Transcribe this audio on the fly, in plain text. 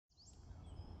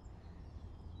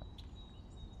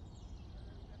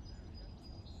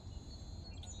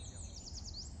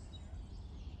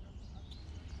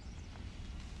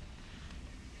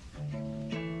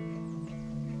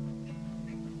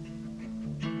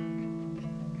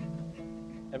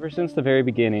Ever since the very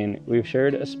beginning, we've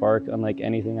shared a spark unlike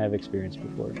anything I've experienced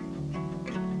before.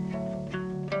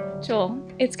 Joel,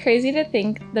 it's crazy to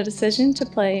think the decision to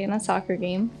play in a soccer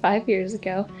game 5 years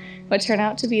ago would turn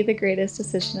out to be the greatest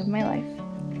decision of my life.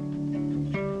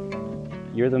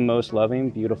 You're the most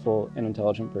loving, beautiful, and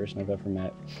intelligent person I've ever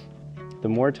met. The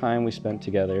more time we spent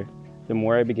together, the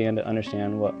more I began to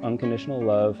understand what unconditional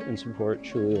love and support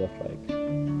truly look like.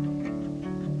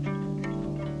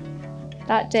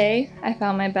 That day, I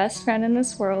found my best friend in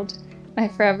this world, my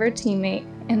forever teammate,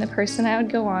 and the person I would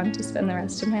go on to spend the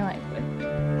rest of my life with.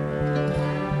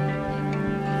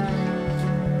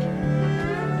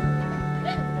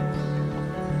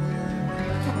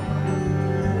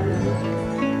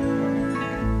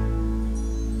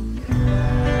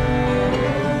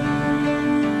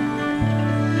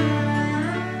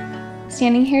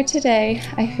 Standing here today,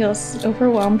 I feel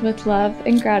overwhelmed with love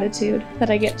and gratitude that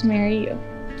I get to marry you.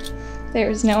 There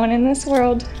is no one in this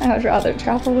world I would rather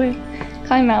travel with,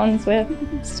 climb mountains with,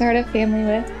 start a family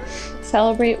with,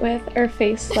 celebrate with, or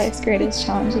face life's greatest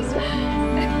challenges with.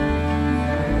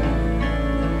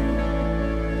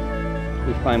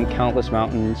 We've climbed countless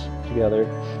mountains together,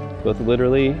 both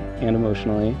literally and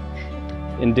emotionally.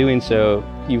 In doing so,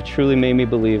 you've truly made me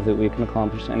believe that we can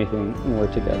accomplish anything when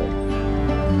we're together.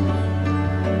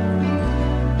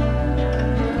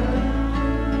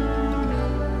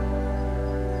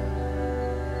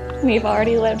 We've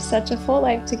already lived such a full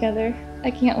life together. I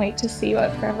can't wait to see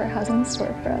what forever has in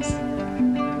store for us.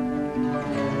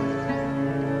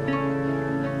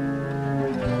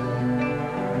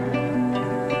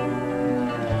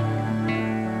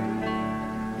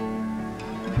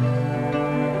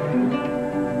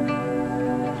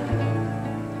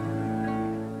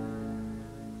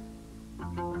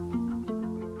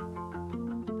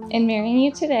 In marrying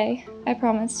you today, I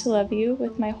promise to love you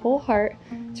with my whole heart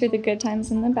through the good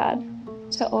times and the bad,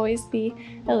 to always be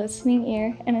a listening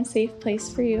ear and a safe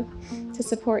place for you, to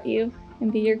support you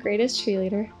and be your greatest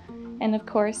cheerleader, and of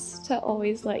course, to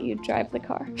always let you drive the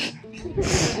car.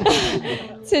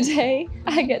 Today,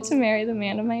 I get to marry the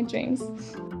man of my dreams.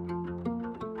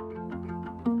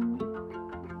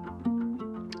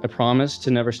 I promise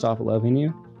to never stop loving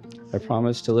you. I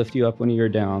promise to lift you up when you're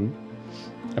down.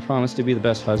 I promise to be the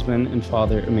best husband and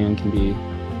father a man can be.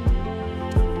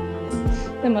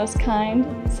 The most kind,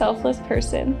 selfless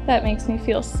person that makes me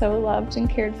feel so loved and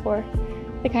cared for.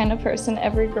 The kind of person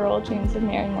every girl dreams of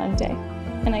marrying one day.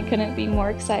 And I couldn't be more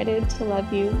excited to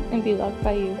love you and be loved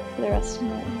by you for the rest of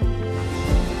my life.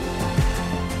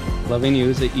 Loving you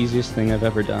is the easiest thing I've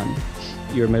ever done.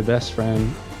 You're my best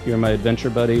friend, you're my adventure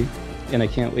buddy, and I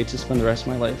can't wait to spend the rest of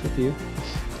my life with you.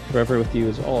 Forever with you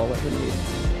is all I'll ever need.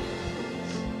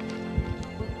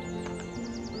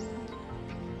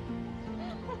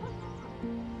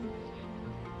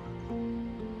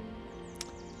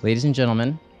 Ladies and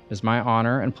gentlemen, it is my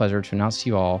honor and pleasure to announce to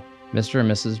you all Mr. and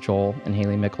Mrs. Joel and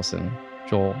Haley Mickelson.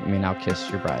 Joel, you may now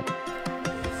kiss your bride.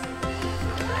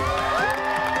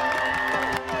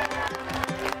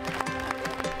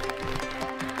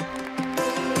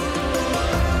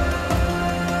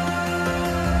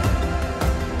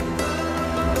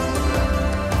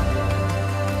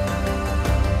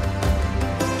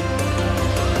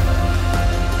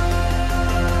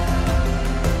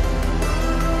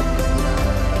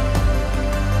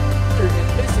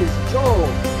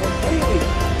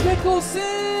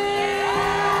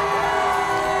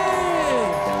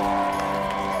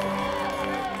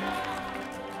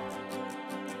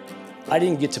 I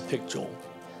didn't get to pick Joel.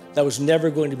 That was never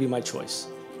going to be my choice,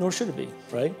 nor should it be,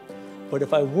 right? But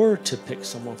if I were to pick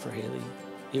someone for Haley,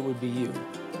 it would be you,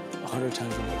 100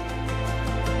 times over.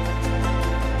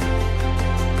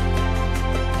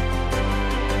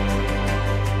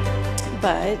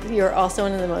 But you're also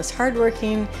one of the most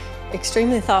hardworking,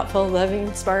 extremely thoughtful,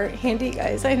 loving, smart, handy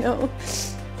guys I know.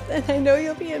 And I know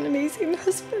you'll be an amazing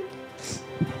husband.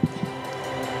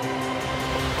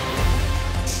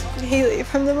 Haley,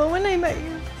 from the moment I met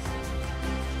you,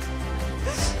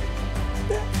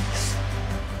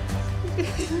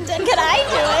 can I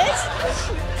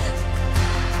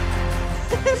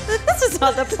do it? This is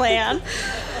not the plan.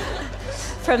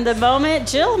 From the moment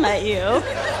Jill met you,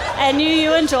 I knew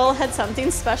you and Joel had something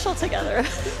special together.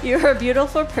 You're a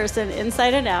beautiful person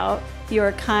inside and out. You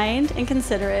are kind and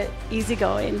considerate,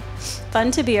 easygoing,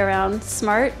 fun to be around,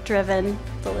 smart, driven,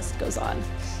 the list goes on.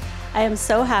 I am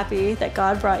so happy that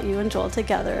God brought you and Joel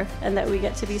together and that we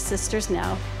get to be sisters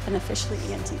now and officially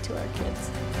auntie to our kids.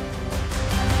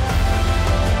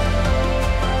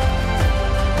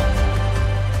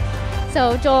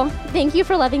 So, Joel, thank you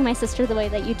for loving my sister the way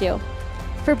that you do,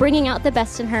 for bringing out the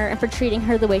best in her and for treating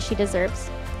her the way she deserves.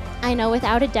 I know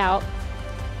without a doubt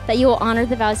that you will honor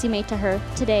the vows you made to her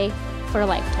today for a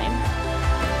lifetime.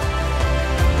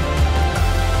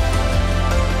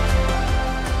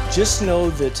 Just know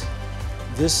that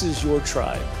this is your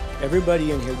tribe.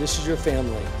 Everybody in here, this is your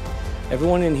family.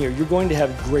 Everyone in here, you're going to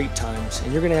have great times,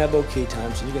 and you're going to have okay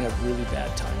times, and you're going to have really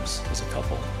bad times as a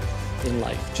couple in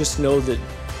life. Just know that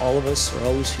all of us are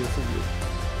always here for you.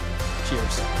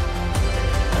 Cheers.